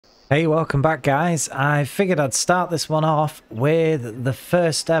Hey, welcome back guys. I figured I'd start this one off with the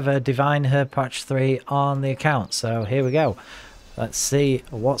first ever Divine Herb Patch 3 on the account. So here we go. Let's see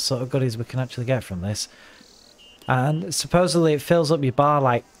what sort of goodies we can actually get from this. And supposedly it fills up your bar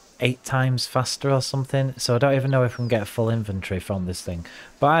like 8 times faster or something. So I don't even know if we can get a full inventory from this thing.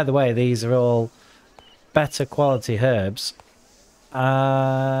 By the way, these are all better quality herbs.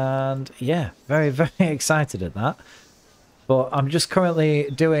 And yeah, very excited at that. But I'm just currently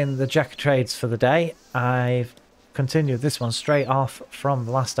doing the Jack of Trades for the day. I've continued this one straight off from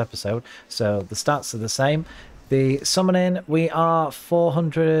the last episode, so the stats are the same. The summoning, we are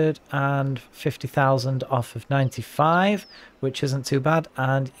 450,000 off of 95, which isn't too bad.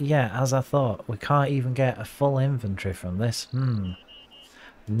 And yeah, as I thought, we can't even get a full inventory from this.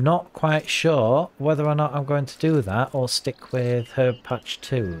 Not quite sure whether or not I'm going to do that or stick with Herb Patch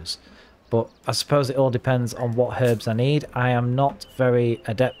 2s. But I suppose it all depends on what herbs I need. I am not very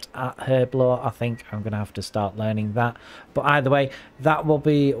adept at herb lore. I think I'm going to have to start learning that. But either way, that will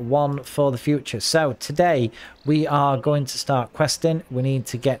be one for the future. So today we are going to start questing. We need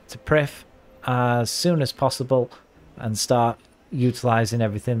to get to Prif as soon as possible and start utilising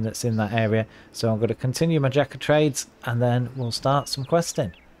everything that's in that area. So I'm going to continue my Jack of Trades and then we'll start some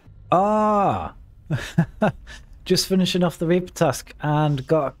questing. Ah! Just finishing off the Reaper task and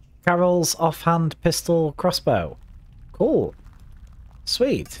got Carol's offhand pistol crossbow. Cool.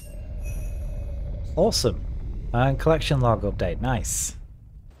 Sweet. Awesome. And collection log update. Nice.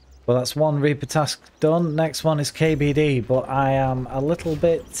 Well, that's one Reaper task done. Next one is KBD, but I am a little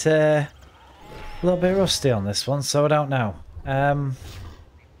bit rusty on this one, so I don't know. I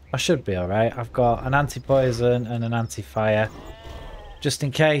should be alright. I've got an anti-poison and an anti-fire, just in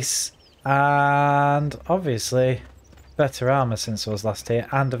case. And obviously better armor since I was last here,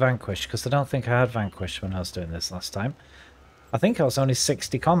 and a vanquish, because I don't think I had vanquish when I was doing this last time. I think I was only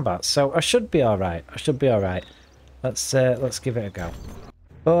 60 combat, so I should be alright. I should be alright. Let's give it a go.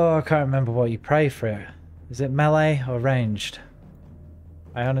 Oh, I can't remember what you pray for it. Is it melee or ranged?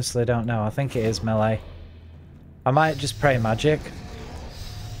 I honestly don't know. I think it is melee. I might just pray magic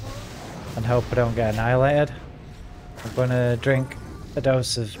and hope I don't get annihilated. I'm going to drink a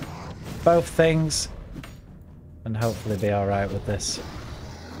dose of both things and hopefully be alright with this.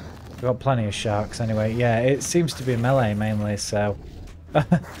 We've got plenty of sharks anyway. Yeah, it seems to be melee mainly, so...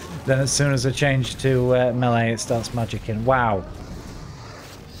 Then as soon as I change to melee, it starts magicking. Wow.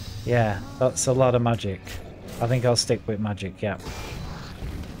 Yeah, that's a lot of magic. I think I'll stick with magic, yeah.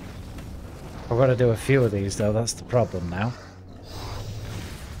 I've got to do a few of these though, that's the problem now.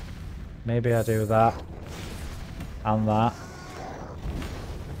 Maybe I do that. And that.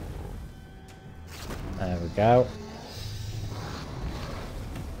 There we go.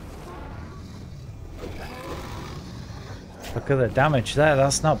 Look at the damage there,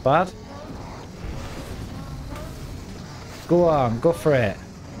 that's not bad. Go on, go for it.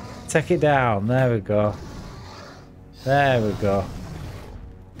 Take it down, there we go. There we go.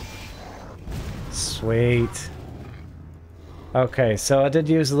 Sweet. Okay, so I did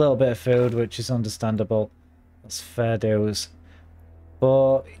use a little bit of food, which is understandable. That's fair dues.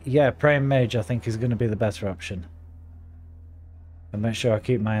 But yeah, praying mage I think is going to be the better option. And make sure I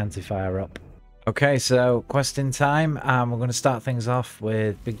keep my anti-fire up. Okay, so questing time. We're going to start things off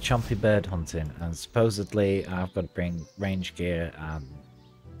with big chompy bird hunting. And supposedly I've got to bring range gear and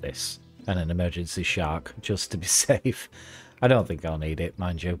this. And an emergency shark, just to be safe. I don't think I'll need it,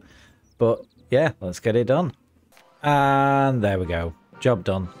 mind you. But yeah, let's get it done. And there we go. Job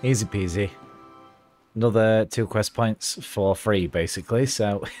done. Easy peasy. Another 2 quest points for free, basically.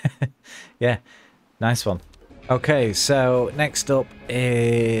 So, yeah, nice one. Okay, so next up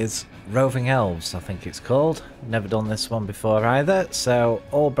is Roving Elves, I think it's called. Never done this one before either. So,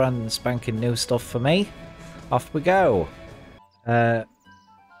 all brand spanking new stuff for me. Off we go.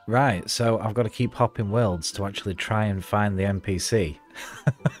 Right, so I've got to keep hopping worlds to actually try and find the NPC.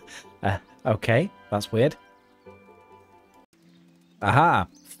 Okay, that's weird. Aha!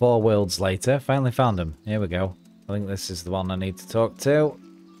 4 worlds later, finally found him. Here we go. I think this is the one I need to talk to.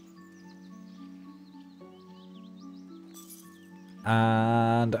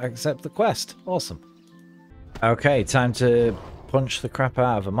 And accept the quest. Awesome. Okay, time to punch the crap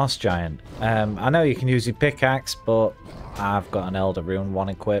out of a moss giant. I know you can use your pickaxe, but I've got an Elder Rune 1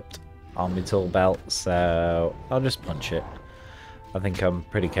 equipped on my tool belt, so I'll just punch it. I think I'm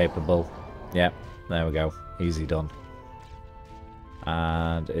pretty capable. Yep, there we go. Easy done.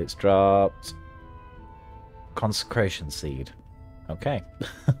 And it's dropped Consecration Seed. Okay.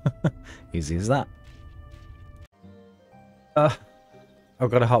 Easy as that. I've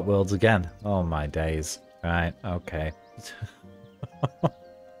got a Hot Worlds again. Oh my days. Right, okay.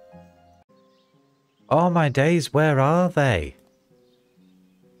 Oh my days, where are they?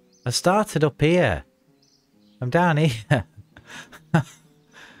 I started up here. I'm down here.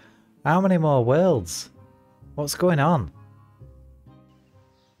 How many more worlds? What's going on?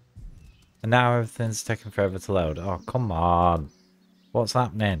 And now everything's taking forever to load. Oh, come on. What's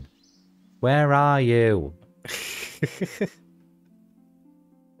happening? Where are you?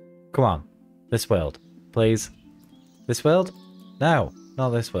 Come on. This world. Please. This world? No, not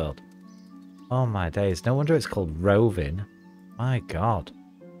this world. Oh my days. No wonder it's called roving. My god.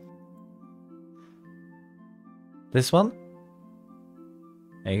 This one?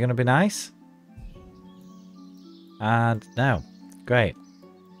 Are you going to be nice? And no. Great.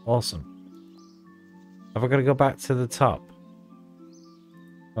 Awesome. Have I got to go back to the top?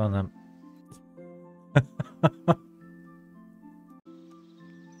 Go on then.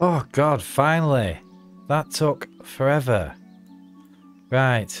 Oh god, finally. That took forever.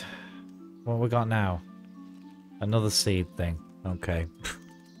 Right. What we got now? Another seed thing. Okay.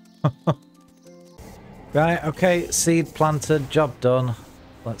 Right, okay. Seed planted. Job done.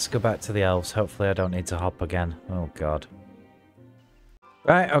 Let's go back to the elves. Hopefully I don't need to hop again. Oh god.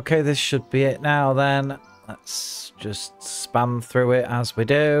 Right, okay. This should be it now then. Let's just spam through it as we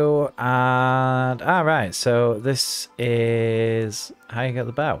do. And alright, so this is how you get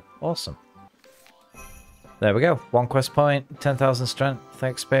the bow. Awesome. There we go. 1 quest point, 10,000 strength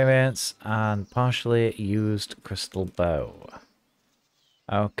experience, and partially used crystal bow.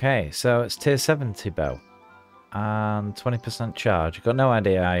 Okay, so it's tier 70 bow. And 20% charge. Got no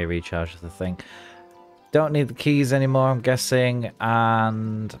idea how you recharge the thing. Don't need the keys anymore, I'm guessing.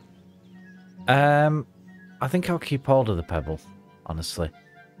 And I think I'll keep hold of the pebble, honestly,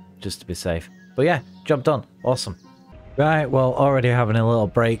 just to be safe. But yeah, job done. Awesome. Right, well, already having a little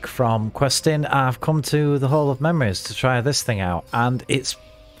break from questing, I've come to the Hall of Memories to try this thing out, and it's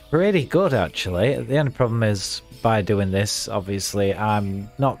pretty good, actually. The only problem is, by doing this, obviously,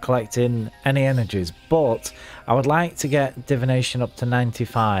 I'm not collecting any energies, but I would like to get divination up to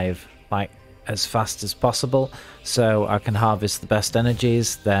 95, like, as fast as possible, so I can harvest the best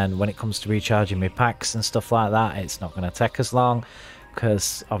energies. Then when it comes to recharging my packs and stuff like that, it's not going to take as long,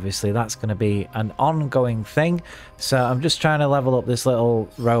 because obviously that's going to be an ongoing thing. So I'm just trying to level up this little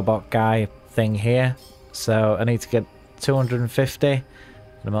robot guy thing here. So I need to get 250, and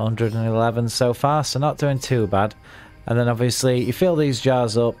I'm at 111 so far, so not doing too bad. And then obviously you fill these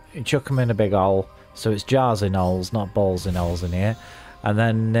jars up, you chuck them in a big hole, so it's jars in holes, not balls in holes in here. And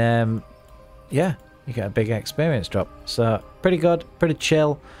then yeah, you get a big experience drop. So pretty good, pretty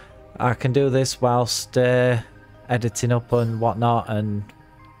chill. I can do this whilst editing up and whatnot and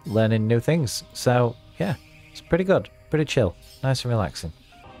learning new things. So yeah, it's pretty good, pretty chill, nice and relaxing.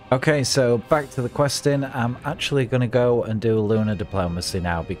 Okay, so back to the questing. I'm actually going to go and do lunar diplomacy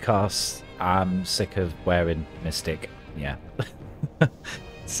now because I'm sick of wearing Mystic. Yeah.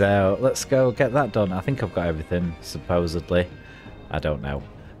 So let's go get that done. I think I've got everything, supposedly. I don't know.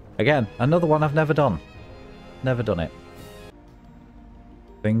 Again, another one I've never done. Never done it.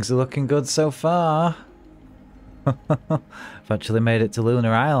 Things are looking good so far. I've actually made it to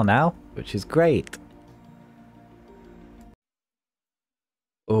Lunar Isle now, which is great.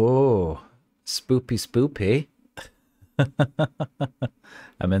 Oh, spoopy spoopy.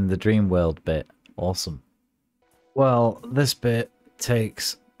 I'm in the dream world bit. Awesome. Well, this bit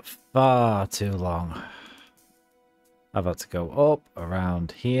takes far too long. I've had to go up,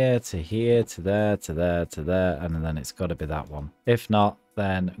 around here, to there, to there, to there, and then it's got to be that one. If not,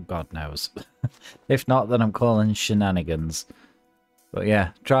 then God knows. If not, then I'm calling shenanigans. But yeah,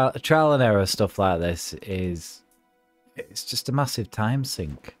 trial and error stuff like this is... it's just a massive time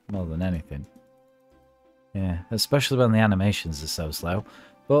sink, more than anything. Yeah, especially when the animations are so slow.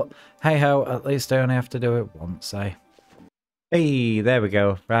 But hey-ho, at least I only have to do it once, eh? Hey, there we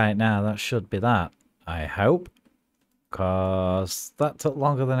go. Right, now that should be that, I hope. Because that took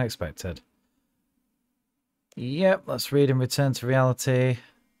longer than expected. Yep, let's read and return to reality.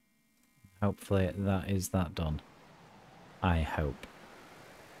 Hopefully that is that done. I hope.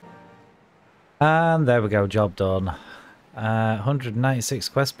 And there we go, job done. 196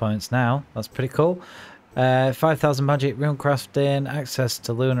 quest points now. That's pretty cool. 5,000 magic rune crafting, access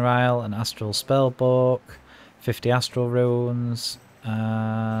to Lunar Isle and Astral Spellbook, 50 astral runes,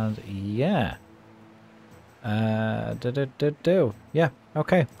 and yeah. Yeah,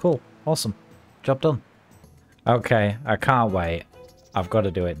 okay, cool, awesome, job done. Okay, I can't wait. I've got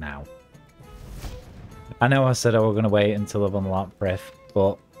to do it now. I know I said I was going to wait until I've unlocked Brief,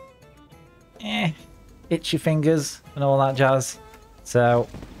 but itchy fingers and all that jazz. So,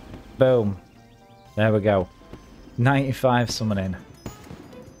 boom. There we go. 95 summoning.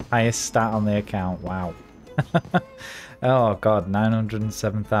 Highest stat on the account. Wow. Oh god,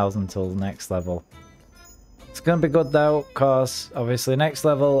 907,000 till the next level. It's gonna be good though, because obviously next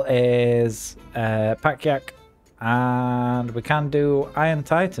level is Pack Yak, and we can do Iron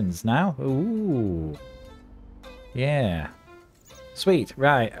Titans now. Ooh. Yeah. Sweet.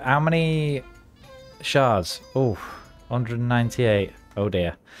 Right, how many shards? Oh, 198. Oh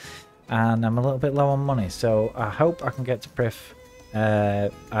dear. And I'm a little bit low on money, so I hope I can get to Prif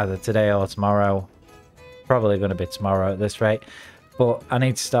either today or tomorrow. Probably going to be tomorrow at this rate. But I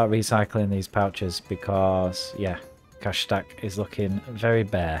need to start recycling these pouches because, yeah, cash stack is looking very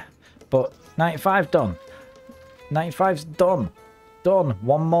bare. But 95 done. 95's done. Done.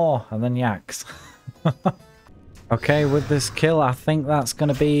 One more and then yaks. Okay, with this kill, I think that's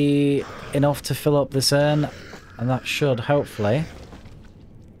going to be enough to fill up this urn. And that should, hopefully,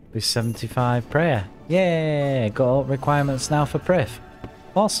 be 75 prayer. Yay! Got all requirements now for Prif.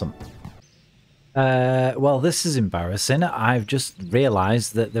 Awesome. Well, this is embarrassing. I've just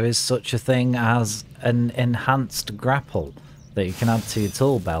realised that there is such a thing as an enhanced grapple that you can add to your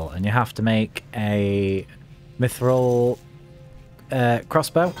tool belt, and you have to make a mithril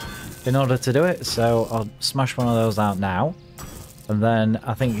crossbow in order to do it. So I'll smash one of those out now, and then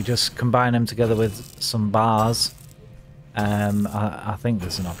I think you just combine them together with some bars. I think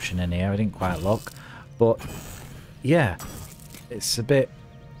there's an option in here. I didn't quite look, but yeah, it's a bit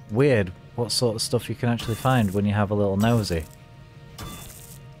weird what sort of stuff you can actually find when you have a little nosy.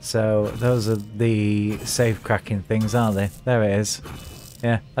 So those are the safe cracking things, aren't they? There it is.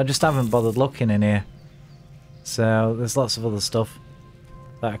 Yeah, I just haven't bothered looking in here. So there's lots of other stuff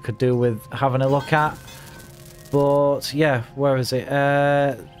that I could do with having a look at. But yeah, where is it?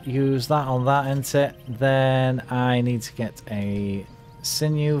 Use that on that, isn't it? Then I need to get a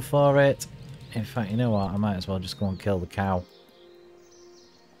sinew for it. In fact, you know what? I might as well just go and kill the cow.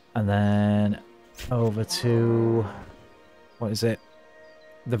 And then over to, what is it?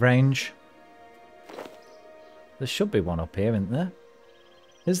 The range. There should be one up here, isn't there?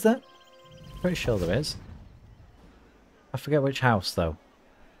 Is there? Pretty sure there is. I forget which house though.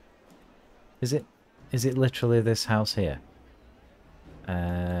 Is it literally this house here?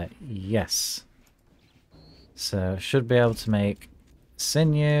 Yes. So should be able to make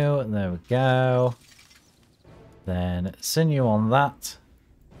sinew. There we go. Then sinew on that.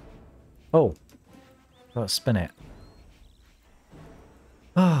 Oh, got to spin it.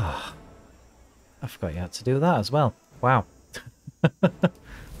 Ah, I forgot you had to do that as well. Wow.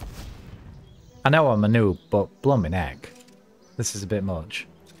 I know I'm a noob, but blooming egg. This is a bit much.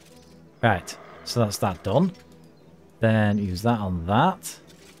 Right, so that's that done. Then use that on that.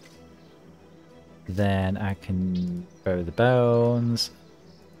 Then I can bury the bones.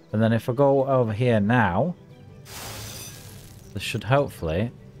 And then if I go over here now, there should hopefully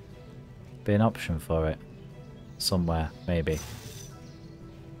be an option for it somewhere, maybe.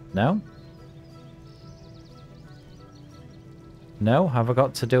 No? No? Have I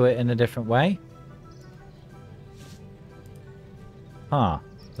got to do it in a different way? Huh.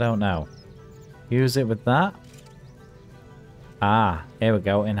 Don't know. Use it with that. Ah, here we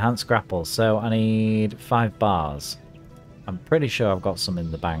go. Enhanced grapple. So I need 5 bars. I'm pretty sure I've got some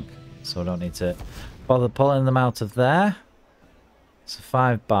in the bank, so I don't need to bother pulling them out of there. So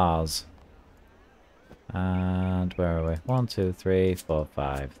 5 bars. And where are we? 1, 2, 3, 4,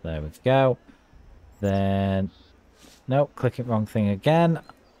 5. There we go. Then, nope, clicking wrong thing again.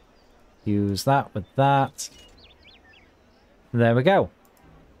 Use that with that. There we go.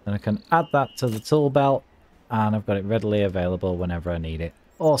 And I can add that to the tool belt, and I've got it readily available whenever I need it.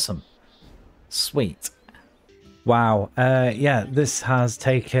 Awesome. Sweet. Wow. Yeah, this has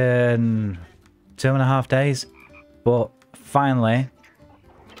taken 2.5 days, but finally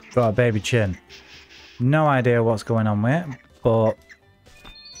got a baby chin. No idea what's going on with it, but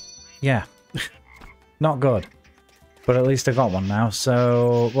yeah, not good. But at least I got one now.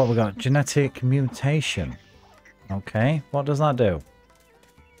 So what we got? Genetic mutation. Okay, what does that do?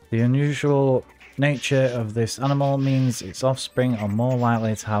 The unusual nature of this animal means its offspring are more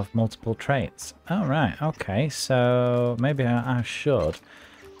likely to have multiple traits. Oh, right, okay, so maybe I should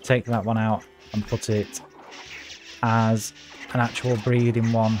take that one out and put it as an actual breed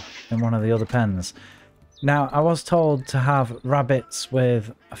in one of the other pens. Now, I was told to have rabbits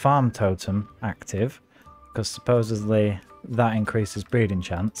with a farm totem active, because supposedly that increases breeding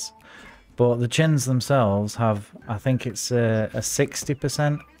chance. But the chins themselves have, I think it's a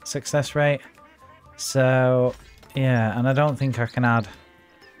 60% success rate. So, yeah, and I don't think I can add,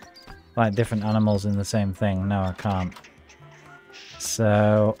 like, different animals in the same thing. No, I can't.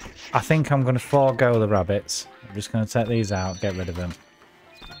 So, I think I'm going to forego the rabbits. I'm just going to take these out, get rid of them.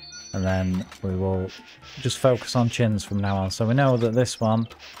 And then we will just focus on chins from now on. So we know that this one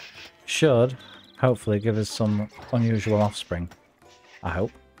should hopefully give us some unusual offspring. I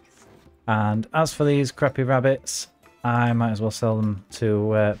hope. And as for these crappy rabbits, I might as well sell them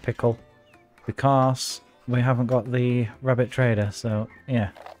to Pickle, because we haven't got the rabbit trader. So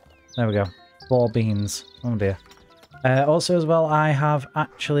yeah, there we go. 4 beans. Oh dear. Also as well, I have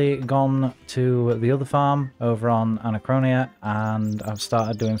actually gone to the other farm over on Anachronia, and I've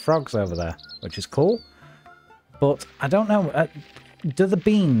started doing frogs over there, which is cool. But I don't know, do the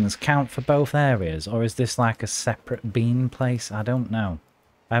beans count for both areas, or is this like a separate bean place? I don't know.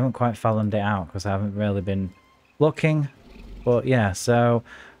 I haven't quite found it out because I haven't really been looking. But yeah, so...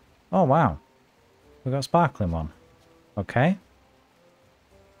 Oh wow, we got a sparkling one. Okay.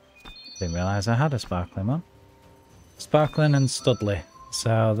 Didn't realise I had a sparkling one. Sparkling and Studley.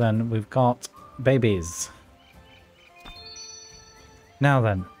 So then we've got babies. Now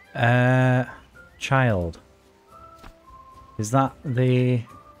then, child. Is that the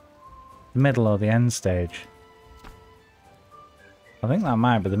middle or the end stage? I think that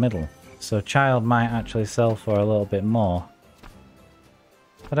might be the middle. So child might actually sell for a little bit more.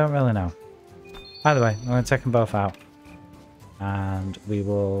 I don't really know. Either way, I'm going to take them both out. And we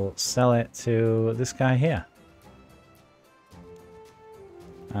will sell it to this guy here.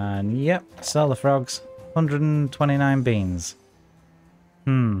 And yep, sell the frogs. 129 beans.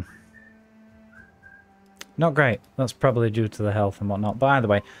 Not great. That's probably due to the health and whatnot. But either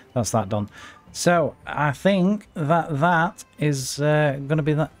way, that's that done. So I think that is gonna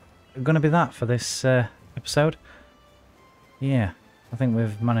be that for this episode. Yeah, I think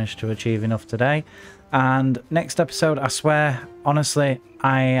we've managed to achieve enough today. And next episode, I swear, honestly,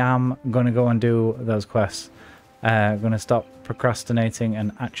 I am gonna go and do those quests. Gonna stop procrastinating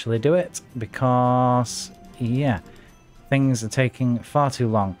and actually do it, because yeah, things are taking far too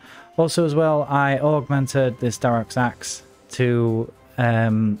long. Also as well, I augmented this Darok's axe to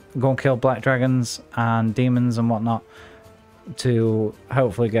go and kill black dragons and demons and whatnot, to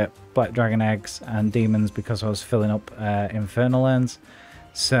hopefully get black dragon eggs and demons, because I was filling up infernal urns.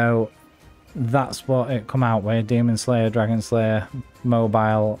 So that's what it come out with: Demon Slayer, Dragon Slayer,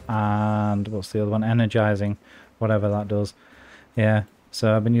 Mobile, and what's the other one? Energizing, whatever that does. Yeah,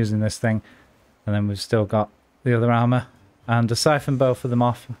 so I've been using this thing, and then we've still got the other armor, and to siphon both of them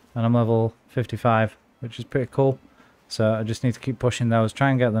off, and I'm level 55, which is pretty cool. So I just need to keep pushing those, try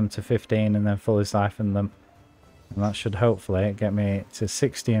and get them to 15, and then fully siphon them. And that should hopefully get me to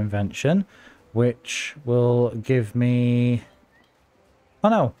 60 invention, which will give me... Oh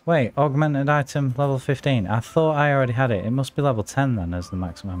no, wait, augmented item level 15. I thought I already had it. It must be level 10 then as the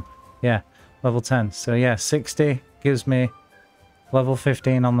maximum. Yeah, level 10. So yeah, 60 gives me level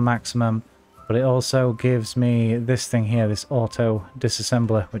 15 on the maximum, but it also gives me this thing here, this auto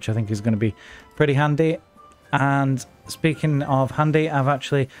disassembler, which I think is going to be pretty handy. And speaking of handy, I've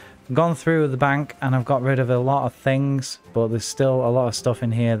actually gone through the bank and I've got rid of a lot of things, but there's still a lot of stuff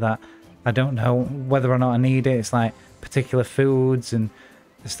in here that I don't know whether or not I need it. It's like particular foods and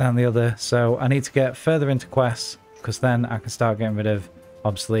this, that and the other. So I need to get further into quests, because then I can start getting rid of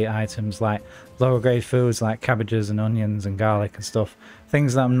obsolete items like lower grade foods like cabbages and onions and garlic and stuff.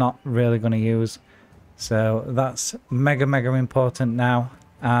 Things that I'm not really going to use. So that's mega important now.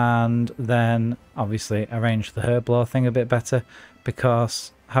 And then obviously arrange the herb lore thing a bit better,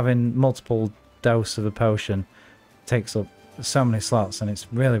 because having multiple dose of a potion takes up so many slots and it's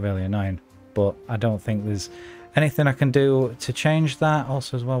really annoying. But I don't think there's anything I can do to change that.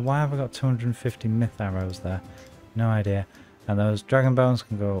 Also as well, why have I got 250 myth arrows there? No idea. And those dragon bones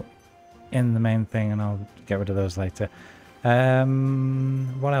can go in the main thing, and I'll get rid of those later.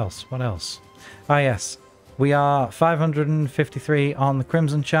 What else? Ah yes, we are 553 on the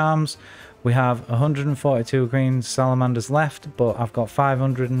Crimson Charms. We have 142 green salamanders left, but I've got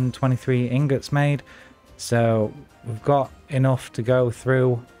 523 ingots made. So we've got enough to go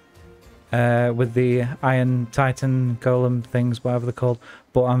through with the Iron Titan Golem things, whatever they're called.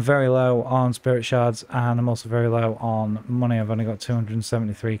 But I'm very low on Spirit Shards, and I'm also very low on money. I've only got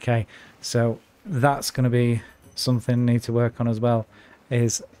 273k. So that's going to be something I need to work on as well,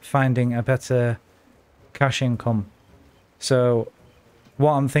 is finding a better cash income. So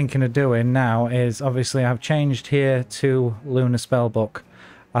what I'm thinking of doing now is, obviously I've changed here to Lunar Spellbook.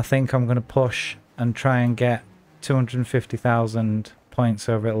 I think I'm going to push and try and get 250,000 points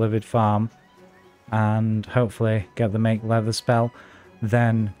over at Livid Farm, and hopefully get the Make Leather spell.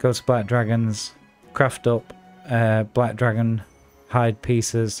 Then go to Black Dragons, craft up Black Dragon hide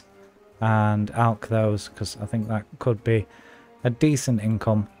pieces and alch those, because I think that could be a decent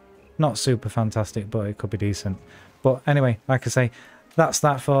income. Not super fantastic, but it could be decent. But anyway, like I say, that's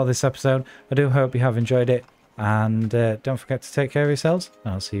that for this episode. I do hope you have enjoyed it. And don't forget to take care of yourselves.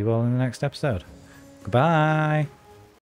 I'll see you all in the next episode. Goodbye.